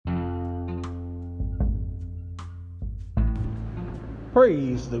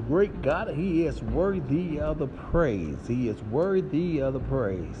Praise the great God. He is worthy of the praise. He is worthy of the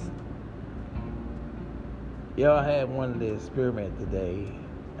praise. Y'all had one of the experiment today.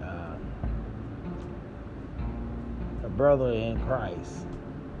 A brother in Christ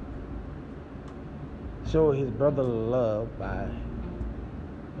showed his brother love by,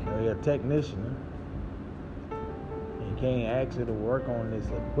 a technician. He came actually to work on this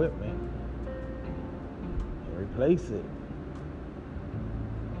equipment and replace it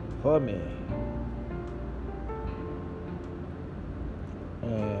for me.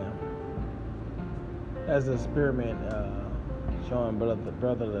 And as an experiment, showing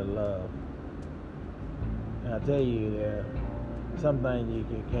brotherly love. And I tell you, there are some things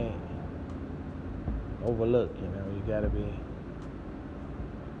you can't overlook. You got to be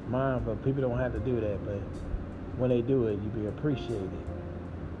mindful. People don't have to do that, but when they do it, you be appreciated,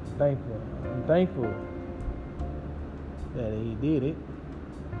 thankful. I'm thankful that he did it.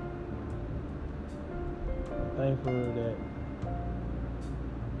 I'm thankful that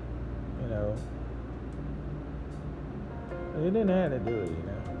he didn't have to do it.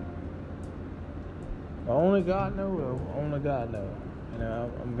 But only God knows. Only God knows.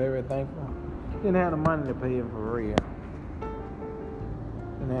 I'm very thankful. Didn't have the money to pay him for real.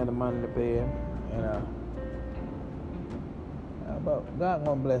 Didn't have the money to pay him. But God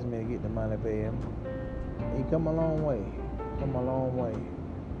gonna bless me to get the money to pay him. He come a long way. Come a long way.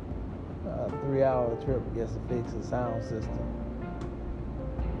 3-hour trip just to fix the sound system.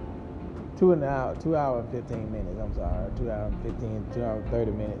 2 hours and 15 minutes. I'm sorry, 2 hours and 2 hours and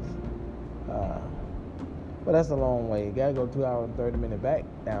 30 minutes. But that's a long way. You gotta go 2 hours and 30 minutes back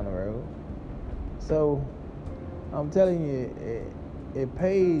down the road. So I'm telling you, it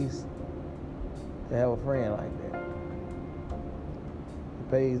pays to have a friend like that. It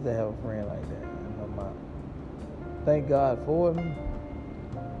pays to have a friend like that. Thank God for him.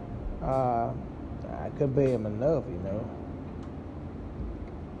 I couldn't pay him enough,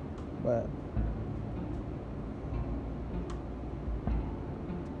 but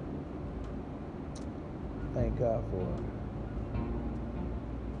thank God for it.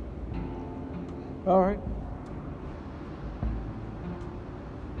 All right.